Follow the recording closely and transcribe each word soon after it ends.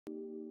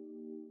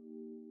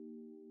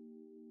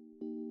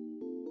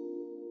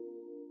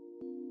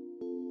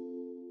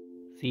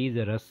She is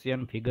a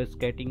Russian figure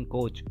skating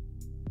coach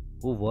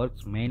who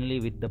works mainly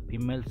with the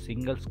female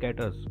single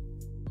skaters.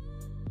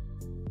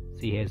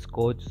 She has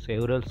coached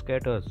several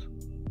skaters.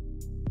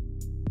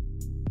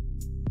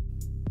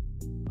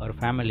 Her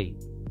family.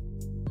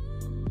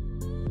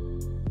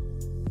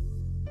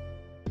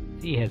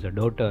 She has a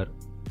daughter.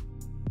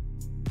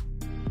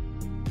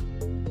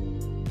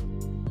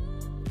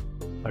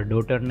 Her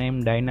daughter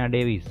named Dina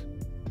Davis.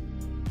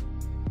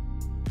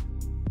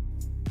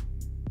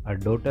 Her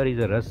daughter is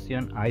a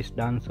Russian ice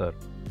dancer.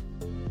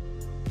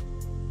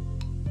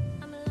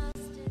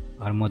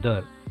 Her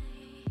mother.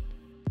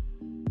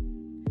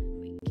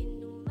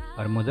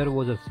 Her mother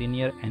was a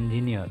senior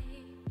engineer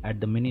at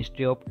the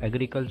Ministry of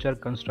Agriculture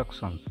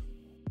Constructions.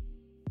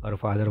 Her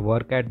father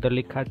worked at the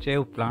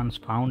Likhachev plant's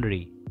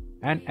foundry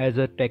and as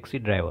a taxi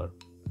driver.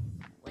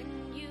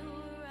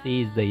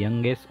 She is the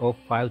youngest of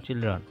 5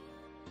 children.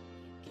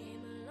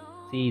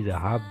 She is a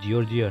half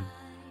Georgian,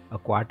 a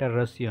quarter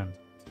Russian,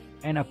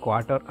 and a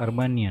quarter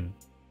Armenian.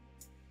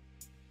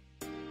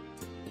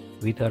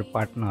 With her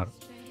partner.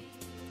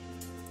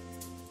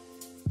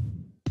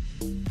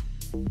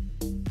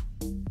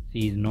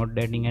 She is not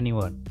dating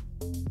anyone.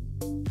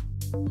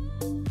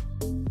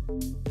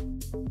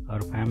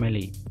 Her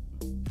family.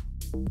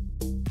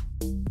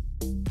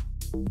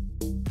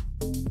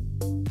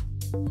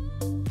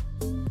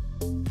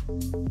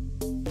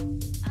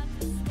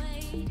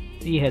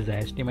 She has an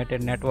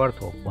estimated net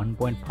worth of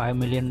 $1.5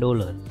 million.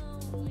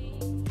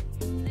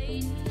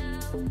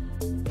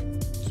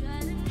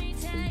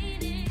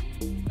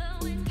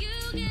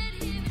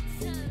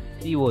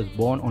 She was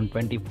born on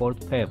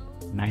 24th Feb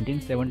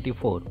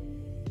 1974.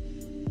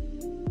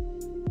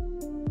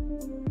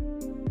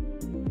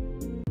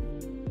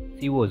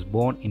 She was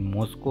born in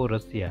Moscow,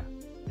 Russia,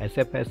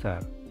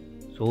 SFSR,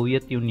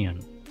 Soviet Union.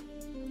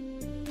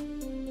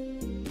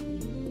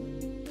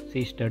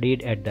 She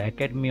studied at the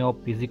Academy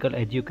of Physical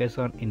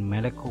Education in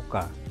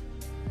Malekhovka.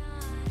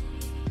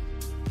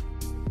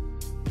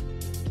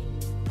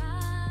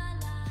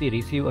 She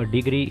received a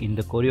degree in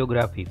the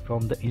choreography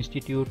from the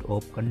Institute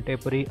of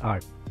Contemporary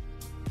Art.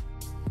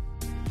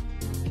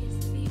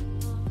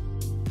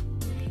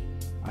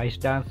 Ice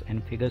dance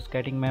and figure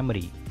skating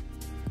memory.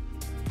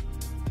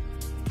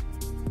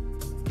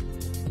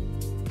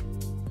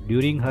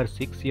 During her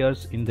 6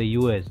 years in the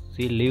US,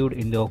 she lived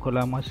in the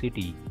Oklahoma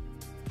City,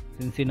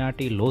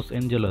 Cincinnati, Los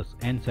Angeles,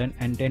 and San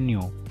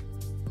Antonio.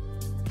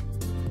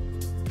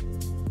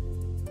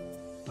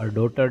 Her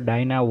daughter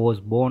Dina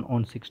was born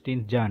on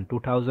 16 Jan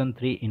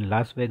 2003 in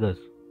Las Vegas.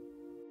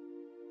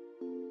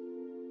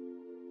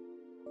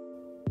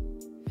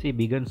 She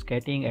began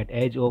skating at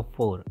age of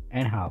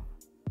 4.5.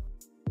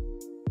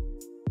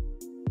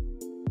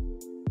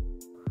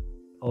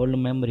 Old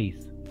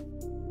memories.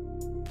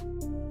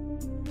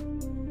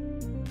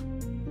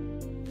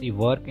 She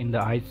worked in the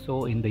ice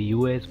show in the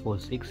US for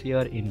 6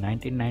 years in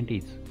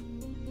 1990s.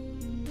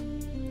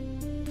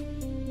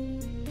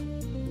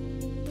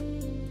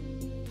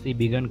 She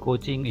began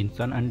coaching in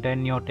San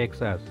Antonio,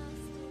 Texas.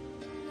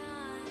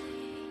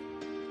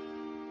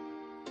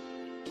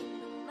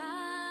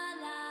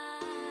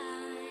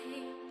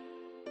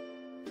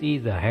 She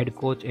is a head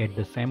coach at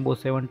the Sambo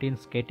 17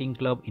 skating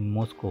club in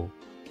Moscow.